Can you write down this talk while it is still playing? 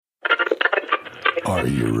Are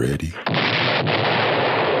you ready?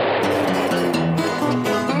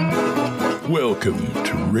 Welcome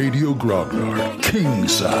to Radio Grognard King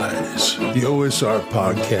Size, the OSR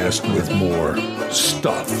podcast with more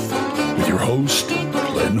stuff, with your host,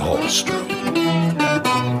 Glenn Hallstrom.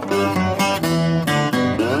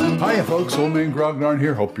 Hiya, folks. Old Man Grognard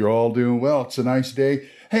here. Hope you're all doing well. It's a nice day.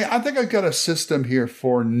 Hey, I think I've got a system here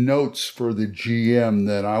for notes for the GM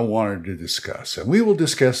that I wanted to discuss, and we will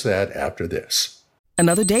discuss that after this.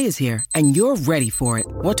 Another day is here, and you're ready for it.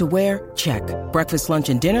 What to wear? Check. Breakfast, lunch,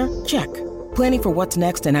 and dinner? Check. Planning for what's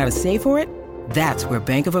next and how to save for it? That's where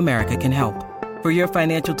Bank of America can help. For your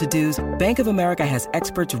financial to-dos, Bank of America has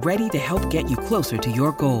experts ready to help get you closer to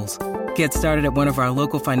your goals. Get started at one of our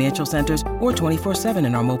local financial centers or 24/7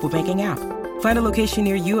 in our mobile banking app. Find a location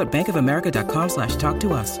near you at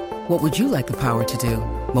bankofamerica.com/talktous. What would you like the power to do?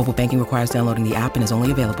 Mobile banking requires downloading the app and is only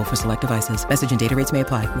available for select devices. Message and data rates may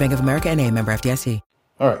apply. Bank of America N.A., member FDIC.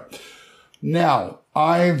 All right. Now,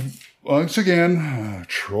 I've, once again,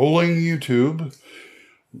 trolling YouTube,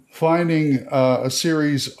 finding a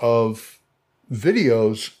series of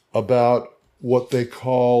videos about what they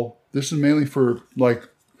call, this is mainly for, like,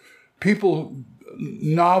 people,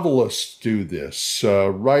 novelists do this,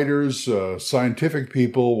 writers, scientific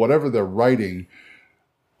people, whatever they're writing,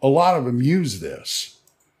 a lot of them use this,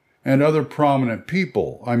 and other prominent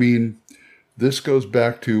people. I mean, this goes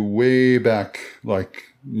back to way back, like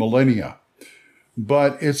millennia,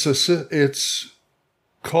 but it's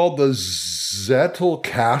called the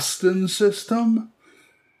Zettelkasten system,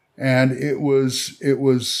 and it was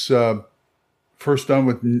first done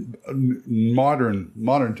with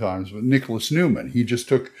modern times with Nicholas Newman. He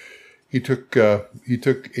took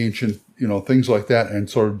ancient, things like that and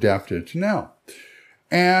sort of adapted it to now.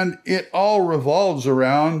 And it all revolves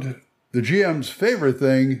around the GM's favorite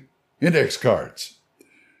thing, index cards.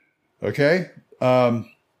 Okay? And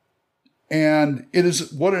it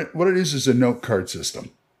is what it is a note card system.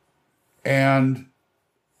 And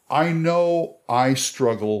I know I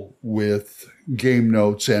struggle with game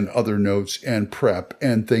notes and other notes and prep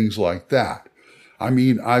and things like that. I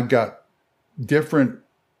mean, I've got different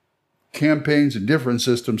campaigns and different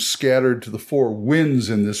systems scattered to the four winds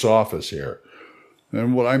in this office here.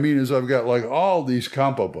 And what I mean is I've got like all these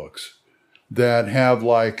compo books that have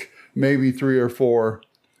like maybe 3 or 4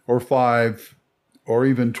 or 5 or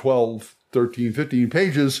even 12, 13, 15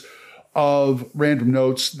 pages of random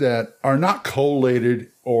notes that are not collated,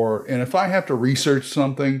 and if I have to research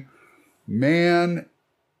something, man,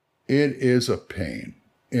 it is a pain.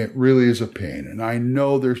 It really is a pain. And I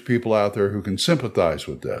know there's people out there who can sympathize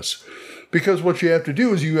with this, because what you have to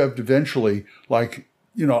do is you have to eventually,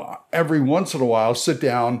 every once in a while, sit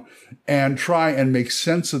down and try and make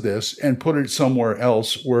sense of this and put it somewhere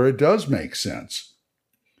else where it does make sense.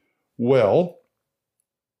 Well,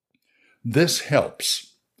 this helps.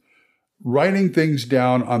 Writing things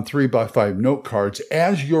down on 3x5 note cards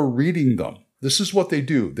as you're reading them. This is what they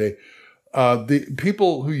do. The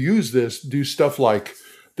people who use this do stuff like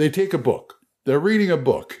they take a book, they're reading a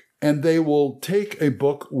book, and they will take a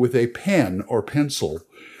book with a pen or pencil,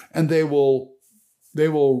 and they will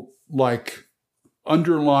like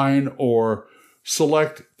underline or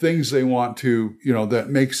select things they want to, that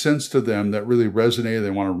make sense to them, that really resonate,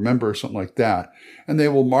 they want to remember, something like that. And they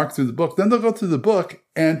will mark through the book. Then they'll go through the book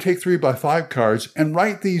and take 3x5 cards and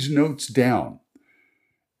write these notes down.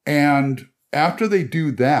 And after they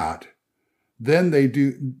do that, then they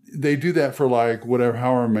do that for like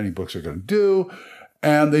however many books they're going to do.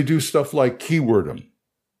 And they do stuff like keyword them.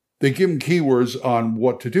 They give them keywords on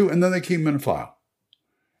what to do, and then they keep them in a file.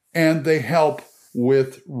 And they help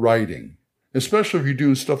with writing, especially if you're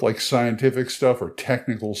doing stuff like scientific stuff or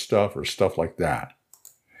technical stuff or stuff like that.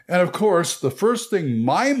 And of course, the first thing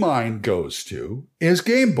my mind goes to is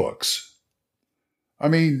game books. I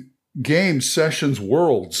mean, games, sessions,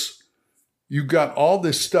 worlds. You've got all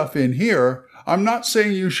this stuff in here. I'm not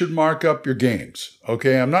saying you should mark up your games,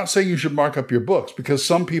 okay? I'm not saying you should mark up your books, because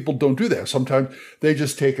some people don't do that. Sometimes they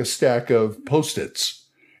just take a stack of Post-its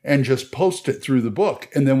and just post it through the book.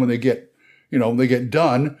 And then when they get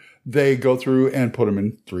done, they go through and put them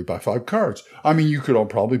in 3x5 cards. I mean, you could all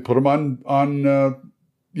probably put them on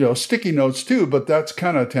sticky notes too, but that's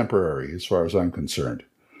kind of temporary as far as I'm concerned.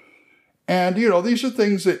 And, these are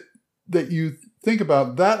things that you think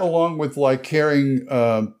about, that along with like carrying,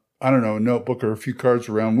 a notebook or a few cards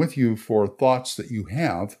around with you for thoughts that you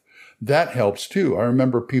have. That helps too. I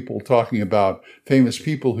remember people talking about famous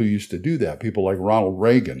people who used to do that. People like Ronald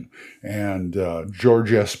Reagan and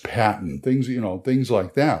George S. Patton, things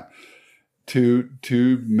like that.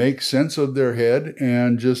 to make sense of their head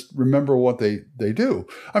and just remember what they do.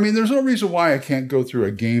 I mean, there's no reason why I can't go through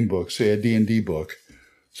a game book, say a D&D book,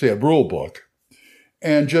 say a rule book,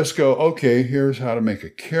 and just go, okay, here's how to make a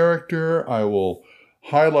character. I will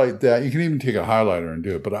highlight that. You can even take a highlighter and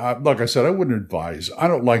do it. But like I said, I wouldn't advise. I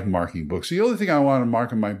don't like marking books. The only thing I want to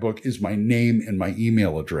mark in my book is my name and my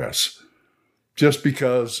email address. Just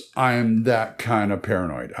because I'm that kind of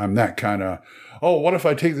paranoid. I'm that kind of, oh, what if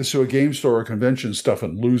I take this to a game store or convention stuff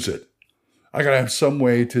and lose it? I got to have some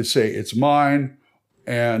way to say it's mine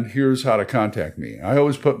and here's how to contact me. I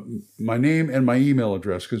always put my name and my email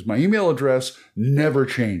address because my email address never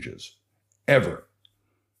changes, ever.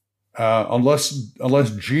 Unless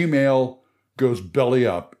Gmail goes belly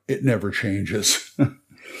up, it never changes.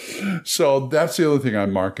 So that's the other thing I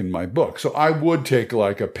mark in my book. So I would take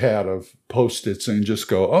like a pad of Post-its and just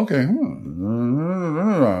go, okay,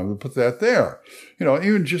 put that there.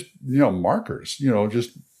 Even just, markers,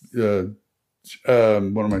 just, what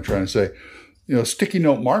am I trying to say? Sticky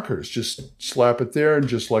note markers, just slap it there and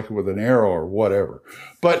just like it with an arrow or whatever.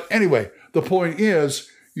 But anyway, the point is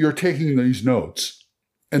you're taking these notes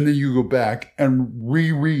and then you go back and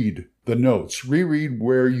reread the notes, reread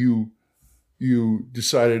where you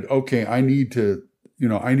decided, okay, I need to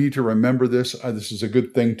remember this. This is a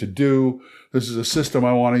good thing to do. This is a system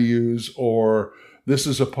I want to use, or this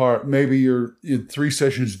is a part, maybe you're 3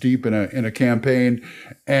 sessions deep in a campaign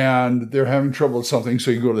and they're having trouble with something.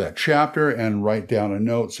 So you go to that chapter and write down a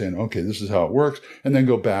note saying, okay, this is how it works. And then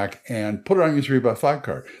go back and put it on your 3x5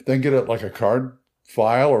 card. Then get it like a card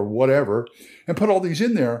file or whatever and put all these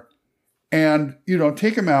in there and,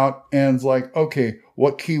 take them out and it's like, okay,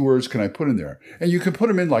 what keywords can I put in there? And you can put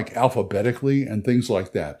them in like alphabetically and things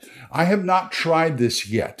like that. I have not tried this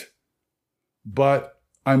yet, but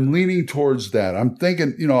I'm leaning towards that. I'm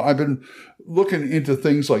thinking, I've been looking into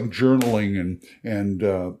things like journaling and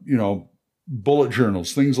bullet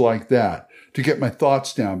journals, things like that to get my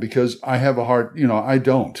thoughts down because I have a hard, I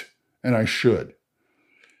don't, and I should.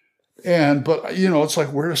 But it's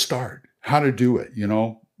like where to start, how to do it,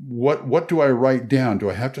 What do I write down?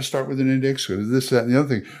 Do I have to start with an index or this, that, and the other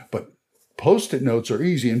thing? But Post-it notes are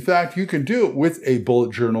easy. In fact, you can do it with a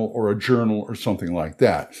bullet journal or a journal or something like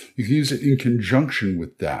that. You can use it in conjunction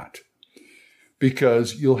with that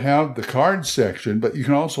because you'll have the card section, but you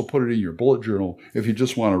can also put it in your bullet journal if you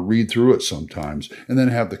just want to read through it sometimes and then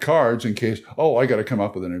have the cards in case, I got to come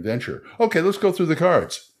up with an adventure. Okay, let's go through the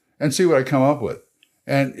cards and see what I come up with.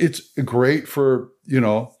 And it's great for,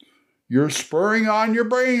 you're spurring on your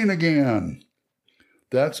brain again.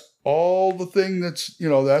 That's all the thing that's,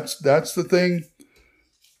 that's the thing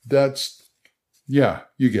that's, yeah,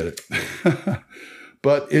 you get it.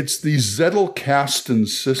 But it's the Zettelkasten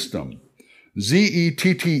system.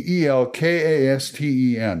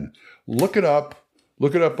 Zettelkasten. Look it up.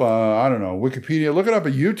 I don't know, Wikipedia. Look it up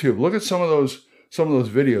at YouTube. Look at some of those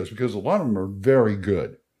videos because a lot of them are very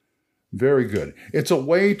good. Very good. It's a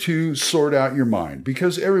way to sort out your mind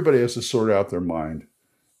because everybody has to sort out their mind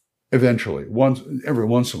eventually, every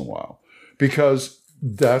once in a while, because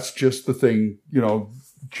that's just the thing,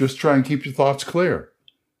 just try and keep your thoughts clear.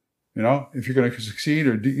 If you're going to succeed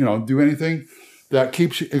or do anything,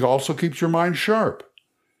 it also keeps your mind sharp.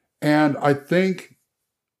 And I think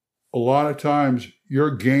a lot of times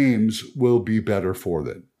your games will be better for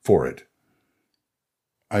it.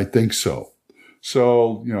 I think so.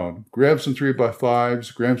 So, grab some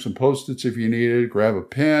 3x5s, grab some Post-its if you need it, grab a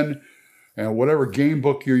pen and whatever game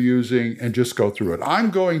book you're using and just go through it. I'm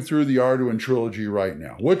going through the Arduin trilogy right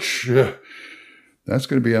now, which that's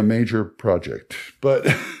going to be a major project, but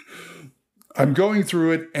I'm going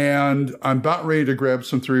through it and I'm about ready to grab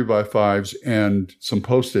some 3x5s and some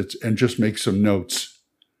Post-its and just make some notes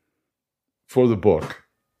for the book.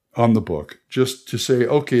 On the book, just to say,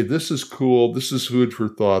 okay, this is cool. This is food for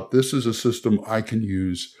thought. This is a system I can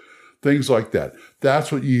use. Things like that.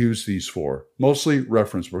 That's what you use these for. Mostly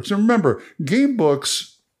reference books. And remember, game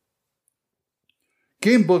books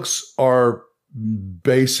are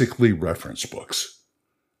basically reference books.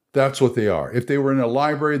 That's what they are. If they were in a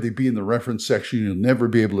library, they'd be in the reference section. You'll never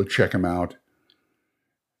be able to check them out.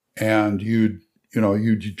 And you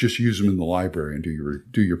just use them in the library and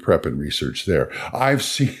do your prep and research there. I've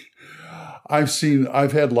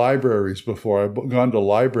had libraries before. I've gone to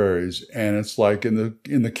libraries and it's like in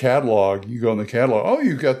the catalog, you go in the catalog, oh,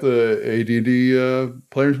 you've got the AD&D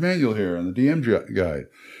player's manual here and the DM guide.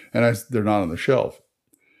 And they're not on the shelf.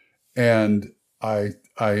 And I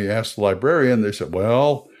asked the librarian, they said,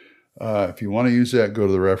 well, if you want to use that, go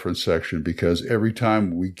to the reference section because every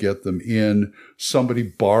time we get them in, somebody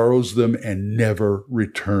borrows them and never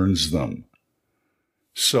returns them.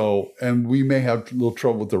 So, and we may have a little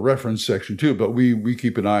trouble with the reference section too, but we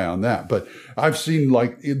keep an eye on that. But I've seen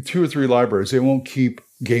like in 2 or 3 libraries, they won't keep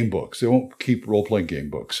game books. They won't keep role-playing game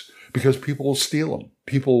books because people will steal them.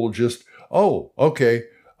 People will just, oh, okay,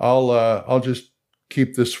 I'll just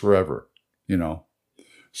keep this forever, you know?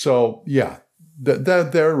 So yeah,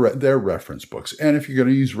 they're reference books. And if you're going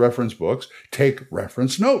to use reference books, take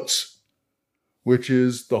reference notes, which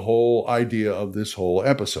is the whole idea of this whole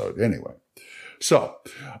episode anyway. So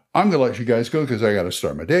I'm going to let you guys go because I got to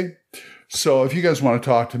start my day. So if you guys want to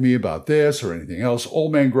talk to me about this or anything else,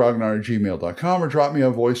 oldmangrognard@gmail.com or drop me a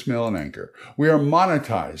voicemail on Anchor. We are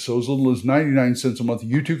monetized, so as little as 99 cents a month,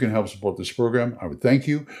 you too can help support this program. I would thank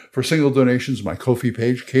you. For single donations, my Ko-fi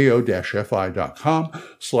page,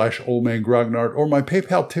 ko-fi.com/oldmangrognard, or my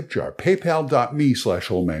PayPal tip jar,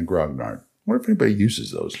 paypal.me/oldmangrognard. I wonder if anybody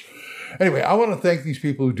uses those. Anyway, I want to thank these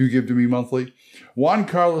people who do give to me monthly. Juan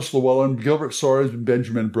Carlos Llewellyn, Gilbert Soares, and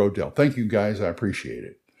Benjamin Brodell. Thank you, guys. I appreciate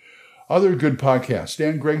it. Other good podcasts,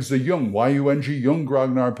 Dan Gregg's The Jung, Y-U-N-G, Jung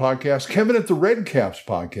Grognard podcast, Kevin at the Red Caps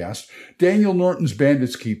podcast, Daniel Norton's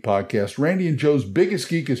Bandits Keep podcast, Randy and Joe's Biggest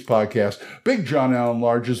Geekest podcast, Big John Allen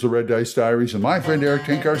Large's The Red Dice Diaries, and my friend Eric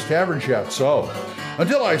Tenkar's Tavern Chat. So,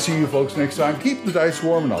 until I see you folks next time, keep the dice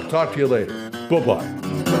warm, and I'll talk to you later. Bye-bye.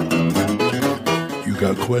 You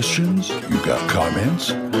got questions? You got comments?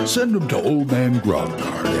 Send them to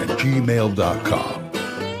oldmangrognard@gmail.com.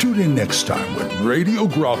 Tune in next time when Radio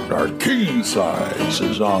Grognard King Size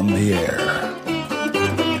is on the air.